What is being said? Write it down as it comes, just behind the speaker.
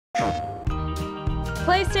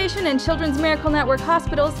PlayStation and Children's Miracle Network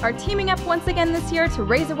hospitals are teaming up once again this year to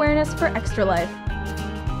raise awareness for Extra Life.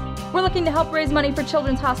 We're looking to help raise money for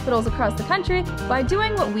children's hospitals across the country by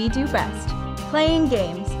doing what we do best, playing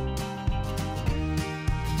games.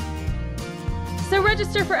 So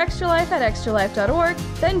register for Extra Life at extralife.org,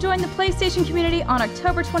 then join the PlayStation community on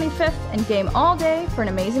October 25th and game all day for an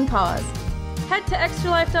amazing cause. Head to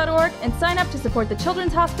extralife.org and sign up to support the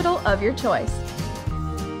children's hospital of your choice.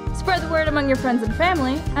 Spread the word among your friends and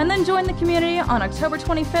family, and then join the community on October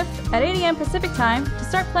 25th at 8 a.m. Pacific Time to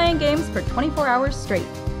start playing games for 24 hours straight.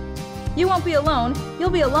 You won't be alone,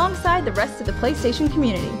 you'll be alongside the rest of the PlayStation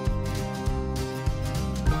community.